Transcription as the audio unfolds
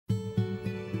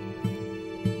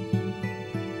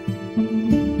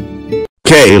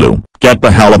Caillou, get the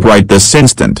hell up right this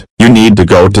instant. You need to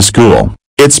go to school.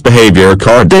 It's behavior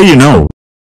card day, you know.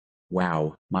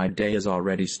 Wow, my day is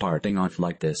already starting off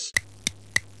like this.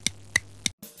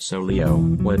 So Leo,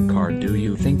 what card do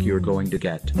you think you're going to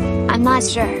get? I'm not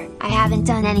sure. I haven't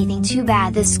done anything too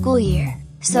bad this school year,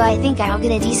 so I think I'll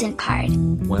get a decent card.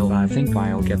 Well, I think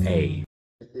I'll get A.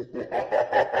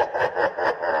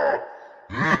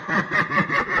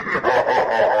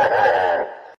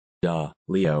 Duh,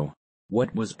 Leo.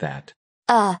 What was that?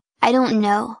 I don't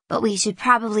know, but we should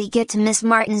probably get to Miss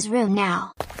Martin's room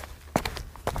now.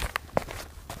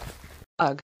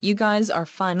 Ugh, you guys are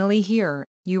finally here.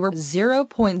 You were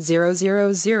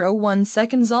 0.0001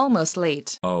 seconds almost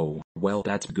late. Oh, well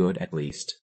that's good at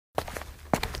least.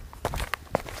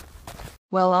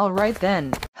 Well, alright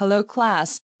then. Hello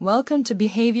class, welcome to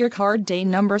behavior card day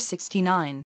number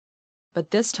 69.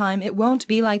 But this time it won't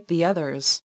be like the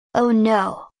others. Oh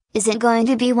no, is it going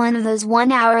to be one of those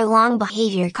 1 hour long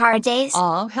behavior card days?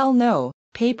 Aw, hell no.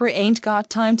 Paper ain't got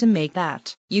time to make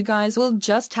that. You guys will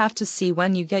just have to see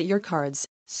when you get your cards.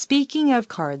 Speaking of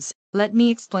cards, let me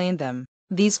explain them.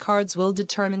 These cards will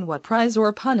determine what prize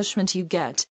or punishment you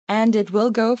get, and it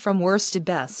will go from worst to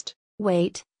best.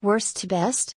 Wait, worst to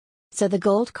best? So the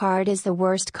gold card is the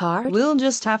worst card? We'll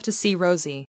just have to see,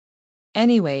 Rosie.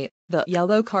 Anyway, the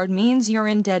yellow card means you're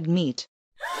in dead meat.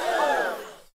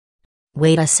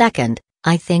 Wait a second,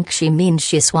 I think she means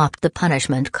she swapped the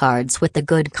punishment cards with the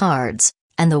good cards,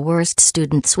 and the worst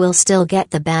students will still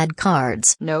get the bad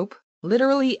cards. Nope,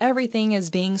 literally everything is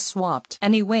being swapped.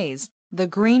 Anyways, the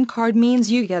green card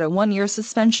means you get a 1-year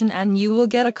suspension and you will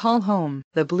get a call home.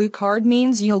 The blue card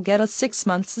means you'll get a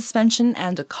 6-month suspension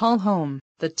and a call home.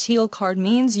 The teal card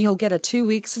means you'll get a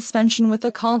 2-week suspension with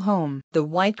a call home. The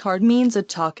white card means a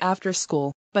talk after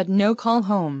school, but no call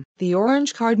home. The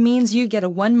orange card means you get a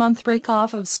 1-month break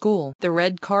off of school. The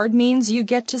red card means you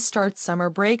get to start summer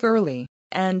break early.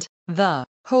 And the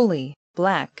holy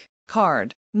black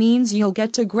card means you'll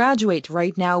get to graduate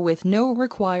right now with no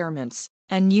requirements,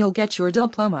 and you'll get your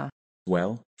diploma.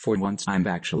 Well, for once I'm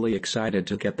actually excited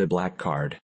to get the black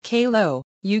card. Caillou,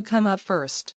 you come up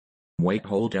first. Wait,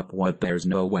 hold up, what? There's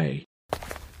no way.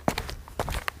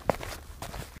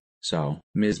 So,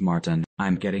 Ms. Martin,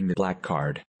 I'm getting the black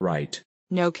card, right?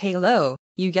 No, Caillou,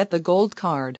 you get the gold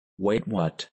card. Wait,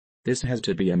 what? This has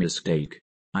to be a mistake.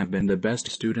 I've been the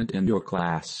best student in your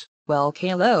class. Well,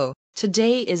 Caillou,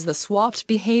 today is the swapped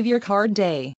behavior card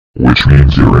day. Which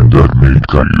means you're in dead meat,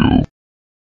 Caillou.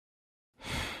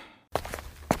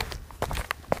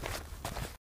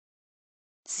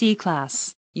 C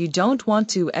class, you don't want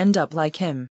to end up like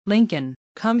him. Lincoln,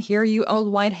 come here, you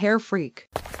old white hair freak.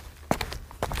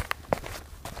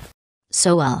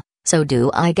 So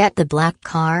do I get the black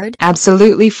card?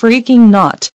 Absolutely freaking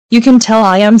not. You can tell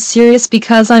I am serious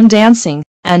because I'm dancing,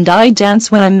 and I dance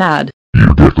when I'm mad.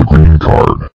 You get the green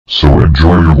card, so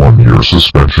enjoy your 1-year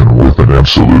suspension with an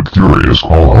absolute furious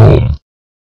call home.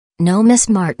 No, Miss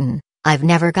Martin, I've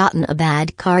never gotten a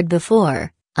bad card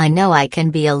before. I know I can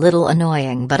be a little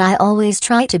annoying, but I always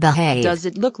try to behave. Does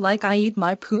it look like I eat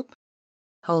my poop?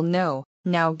 Hell no.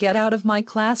 Now get out of my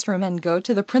classroom and go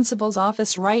to the principal's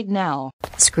office right now.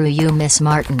 Screw you, Miss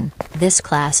Martin. This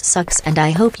class sucks and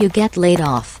I hope you get laid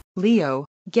off. Leo,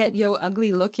 get yo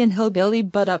ugly looking hillbilly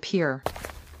butt up here.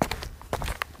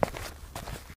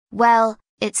 Well,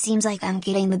 it seems like I'm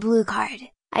getting the blue card.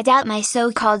 I doubt my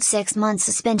so-called 6-month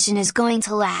suspension is going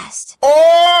to last.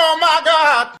 Oh my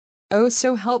God! Oh,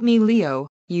 so help me, Leo.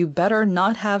 You better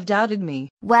not have doubted me.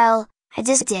 Well, I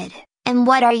just did. And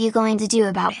what are you going to do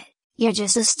about it? You're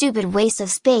just a stupid waste of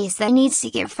space that needs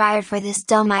to get fired for this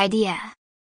dumb idea.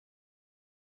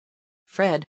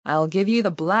 Fred, I'll give you the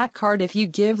black card if you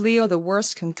give Leo the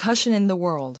worst concussion in the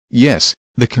world. Yes,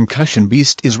 the concussion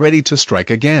beast is ready to strike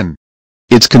again.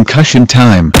 It's concussion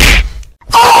time.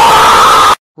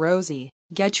 Rosie,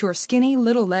 get your skinny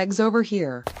little legs over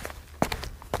here.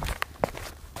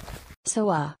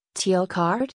 So teal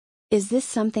card? Is this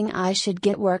something I should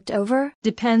get worked over?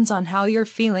 Depends on how you're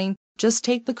feeling. Just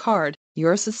take the card.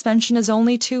 Your suspension is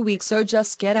only 2 weeks, so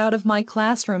just get out of my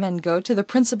classroom and go to the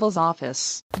principal's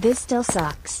office. This still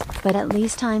sucks, but at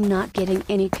least I'm not getting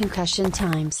any concussion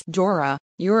times. Dora,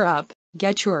 you're up.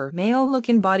 Get your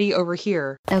male-looking body over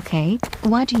here. Okay,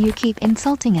 why do you keep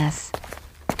insulting us?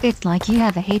 It's like you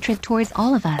have a hatred towards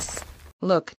all of us.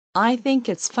 Look, I think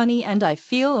it's funny and I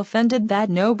feel offended that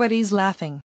nobody's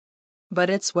laughing. But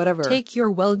it's whatever. Take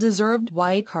your well-deserved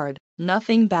white card.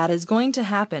 Nothing bad is going to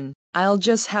happen. I'll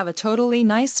just have a totally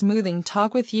nice smoothing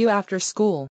talk with you after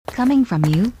school. Coming from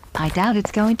you, I doubt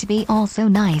it's going to be all so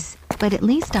nice, but at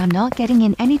least I'm not getting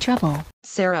in any trouble.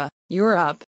 Sarah, you're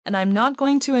up. and I'm not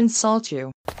going to insult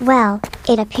you. Well,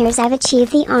 it appears I've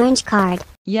achieved the orange card.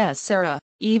 Yes, Sarah,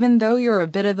 even though you're a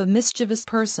bit of a mischievous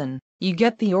person, you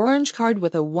get the orange card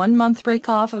with a 1-month break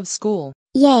off of school.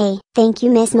 Yay, thank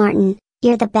you, Miss Martin.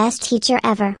 You're the best teacher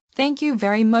ever. Thank you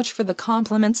very much for the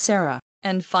compliment, Sarah.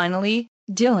 And finally,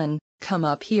 Dylan, come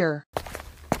up here.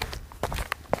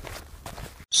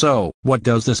 So, what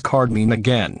does this card mean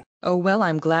again? Oh well,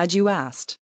 I'm glad you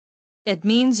asked. It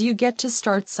means you get to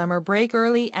start summer break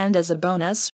early, and as a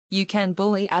bonus, you can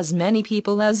bully as many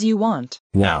people as you want.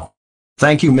 Wow.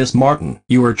 Thank you, Miss Martin.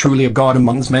 You are truly a god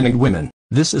amongst men and women.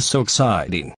 This is so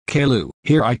exciting. Caillou,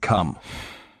 here I come.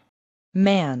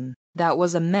 Man, that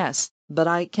was a mess, but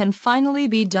I can finally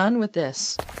be done with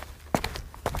this.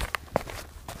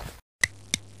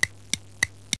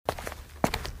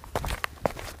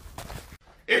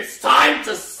 It's time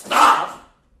to stop!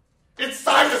 It's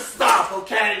time to stop,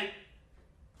 okay?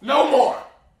 No more!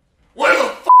 Where the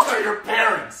fuck are your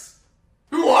parents?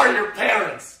 Who are your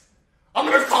parents? I'm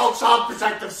gonna call Child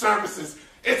Protective Services.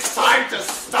 It's time to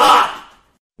stop!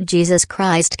 Jesus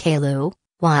Christ, Caillou,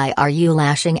 why are you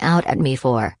lashing out at me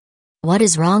for? What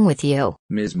is wrong with you?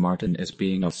 Ms. Martin is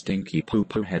being a stinky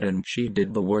poo-poo head, and she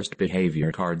did the worst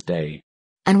behavior card day.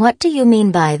 And what do you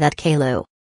mean by that, Caillou?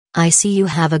 I see you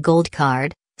have a gold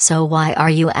card, so why are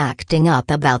you acting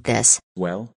up about this?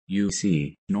 Well, you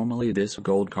see, normally this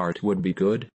gold card would be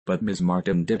good, but Ms.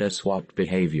 Martin did a swapped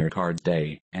behavior card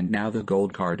day, and now the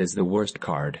gold card is the worst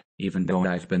card, even though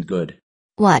I've been good.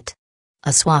 What?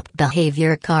 A swapped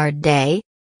behavior card day?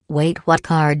 Wait, what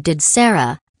card did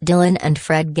Sarah, Dylan and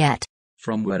Fred get?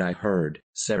 From what I heard,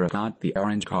 Sarah got the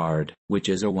orange card, which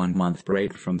is a 1-month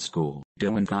break from school.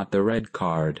 Dylan got the red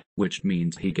card, which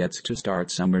means he gets to start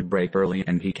summer break early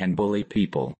and he can bully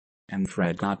people. And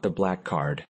Fred got the black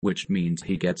card, which means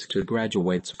he gets to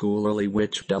graduate school early,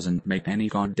 which doesn't make any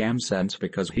goddamn sense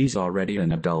because he's already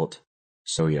an adult.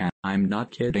 So yeah, I'm not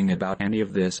kidding about any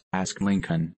of this. Ask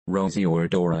Lincoln, Rosie or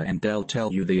Dora and they'll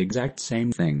tell you the exact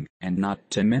same thing, and not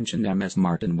to mention Ms.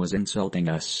 Martin was insulting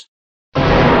us.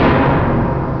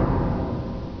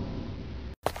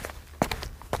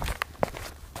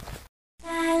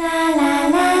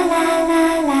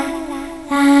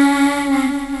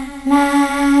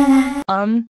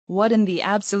 What in the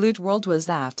absolute world was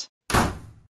that?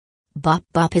 Bop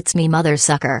bop, it's me, mother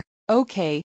sucker.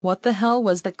 Okay, what the hell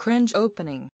was the cringe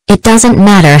opening? It doesn't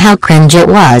matter how cringe it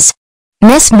was.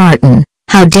 Miss Martin,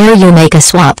 how dare you make a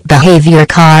swap behavior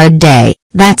card day?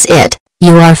 That's it,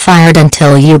 you are fired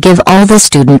until you give all the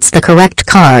students the correct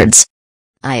cards.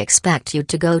 I expect you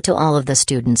to go to all of the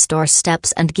students'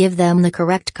 doorsteps and give them the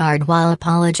correct card while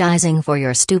apologizing for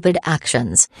your stupid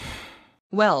actions.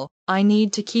 Well, I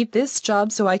need to keep this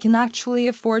job so I can actually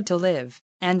afford to live,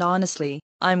 and honestly,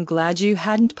 I'm glad you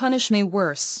hadn't punished me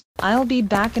worse. I'll be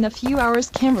back in a few hours,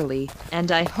 Kimberly,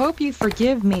 and I hope you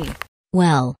forgive me.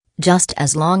 Well, just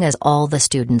as long as all the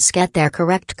students get their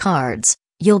correct cards,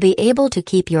 you'll be able to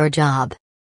keep your job.